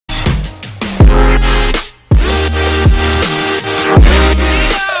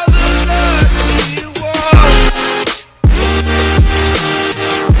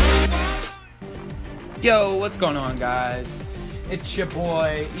what's going on, guys? It's your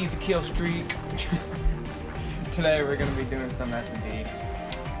boy, Easy Kill Streak. Today we're gonna be doing some S&D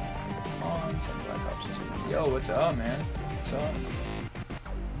on some Black Ops 2. Yo, what's up, man? What's up?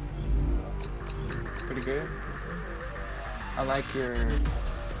 Pretty good. I like your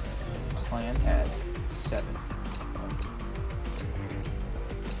clan tag 7.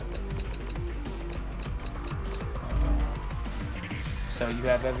 So you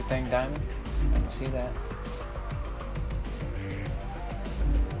have everything diamond? I can see that.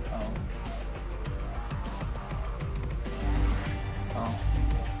 Oh.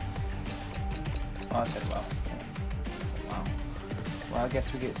 Oh, I said well. Wow. Well, I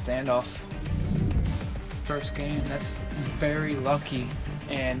guess we get standoff. First game, that's very lucky.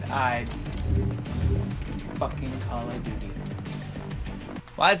 And I fucking Call of Duty.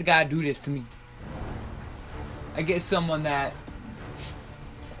 Why does the guy do this to me? I get someone that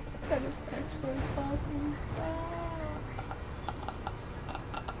is actually fucking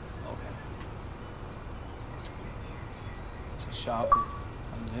okay. It's a shocker.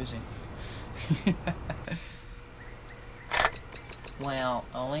 I'm losing. Well,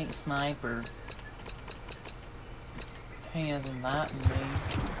 Elite Sniper has enlightened me.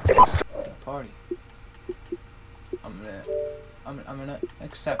 Party. I'm gonna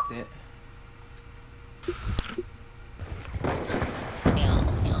accept it.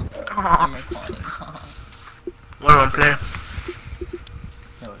 What do I play?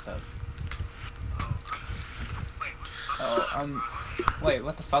 Yo, what's up? Oh, wait,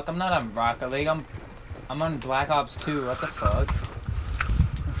 what the fuck? I'm not on Rocket League. I'm on Black Ops 2. What the fuck?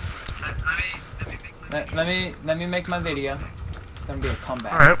 Let me make my video. It's gonna be a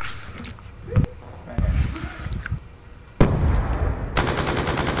comeback. Alright. Right here.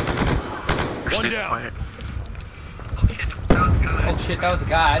 One down. Quiet. Oh shit, that was a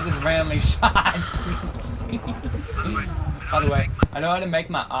guy. I just randomly shot. By the way, I know how to make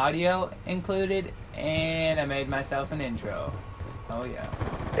my audio included, and I made myself an intro. Oh yeah.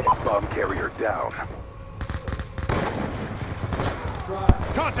 Bomb carrier down.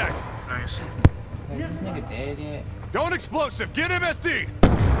 Contact! Nice. Is this nigga dead yet? Going explosive! Get MSD!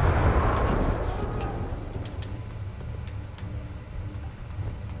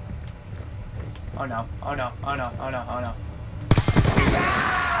 Oh no, oh no, oh no, oh no, oh no.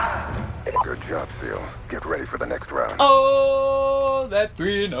 Good job, SEALs. Get ready for the next round. Oh, that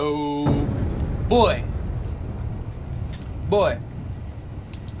 3-0. Boy. Boy.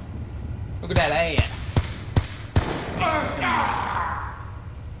 Look at that ass.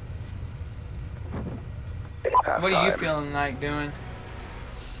 Half What are you time. feeling like doing?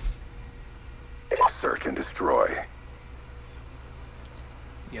 Search and destroy.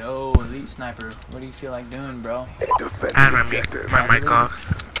 Yo, Elite Sniper, what do you feel like doing, bro? Defend And the objective. my mic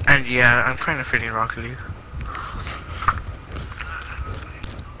off. And yeah, I'm kind of fitting Rocket League.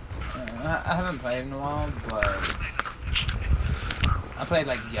 I haven't played in a while, but I played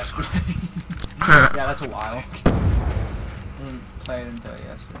like yesterday. Yeah, that's a while. I didn't play it until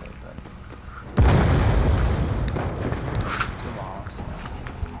yesterday, but it's a while. So.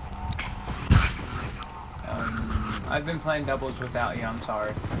 I've been playing doubles without you. I'm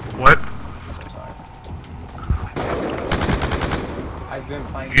sorry. What? I'm so sorry. I've been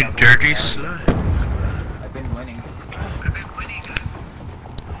playing. You doubles dirty without you. slut. I've been winning.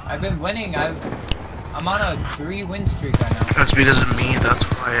 I've been winning. I'm on a 3-win streak right now. That's because of me. That's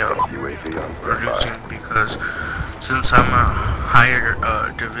why UAV on we're standby. losing. Because since I'm a higher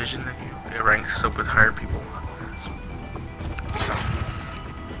division than you, it ranks up with higher people.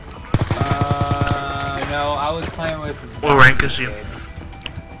 No, I was playing with. What rank is you?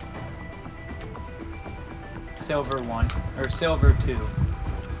 Silver 1 or Silver 2.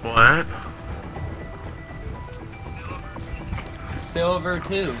 What? Silver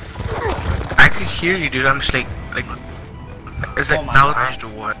 2. I can hear you, dude. I'm just like, it's like Oh my thousands to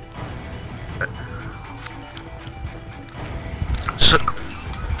what? So,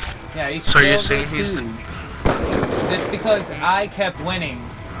 Yeah, he's so you're Silver saying he's 2. It's because I kept winning.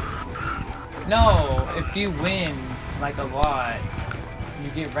 No, if you win like a lot, you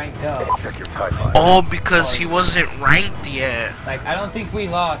get ranked up. Check your timeline. all because he wasn't ranked yet. Like, I don't think we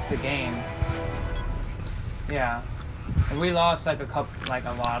lost the game. Yeah. We lost like a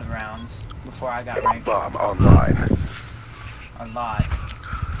lot of rounds before I got ranked. Bomb online. A lot.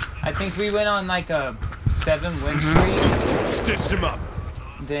 I think we went on like a 7-win streak. Stitched him up.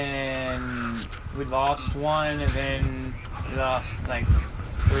 Then we lost 1, and then we lost like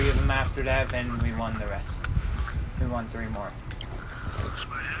 3 of them after that. Then we won the rest. We won 3 more.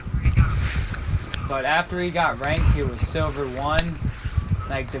 But after he got ranked, he was Silver 1,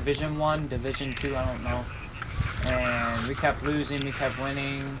 like Division 1, Division 2, I don't know. And we kept losing, we kept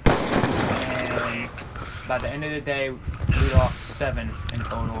winning, and by the end of the day, we lost 7 in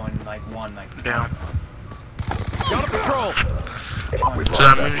total and like won like. Damn. Got a patrol! We So lost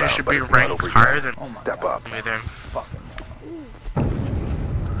that that means you round, should but be it's not ranked over yet. higher than Oh my Step God, up. me then. Fucking.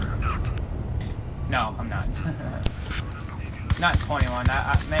 No, I'm not. Not 21.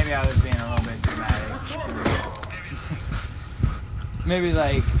 Maybe I was being a little bit dramatic. Maybe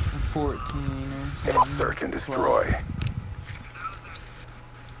like 14 or something. Search and destroy.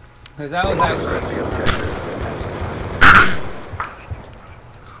 Because that was actually. Friendly objectives.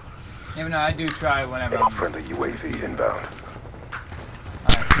 Even though I do try whenever I'm. Friendly UAV inbound.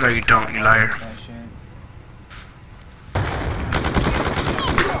 No, you don't, you liar. That shit.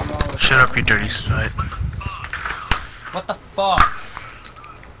 Shut up, you dirty slut. What the fuck?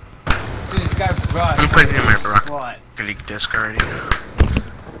 Dude, this guy rushed. I'm putting it in my rock What? leak disc already.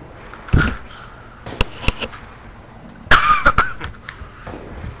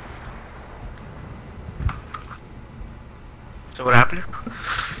 So what happened?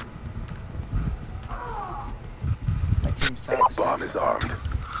 My team sucks. Bomb is armed.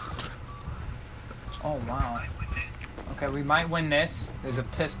 Oh wow. Okay, we might win this. There's a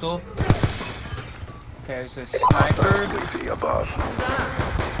pistol. Okay, there's a Hostile sniper. UAV above.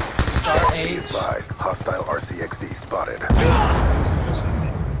 Star Be H. advised. Hostile RCXD spotted.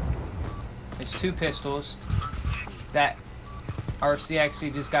 There's 2 pistols. That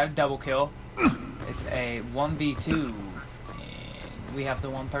RCXD just got a double kill. It's a 1v2. And we have the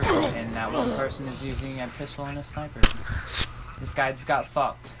one person, and that one person is using a pistol and a sniper. This guy just got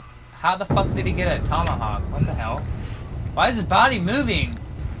fucked. How the fuck did he get a tomahawk? What the hell? Why is his body moving?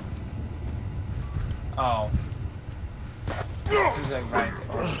 Oh. He's like right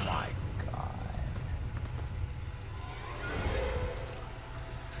there. Oh my god.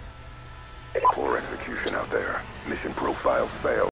 Poor execution out there. Mission profile failed.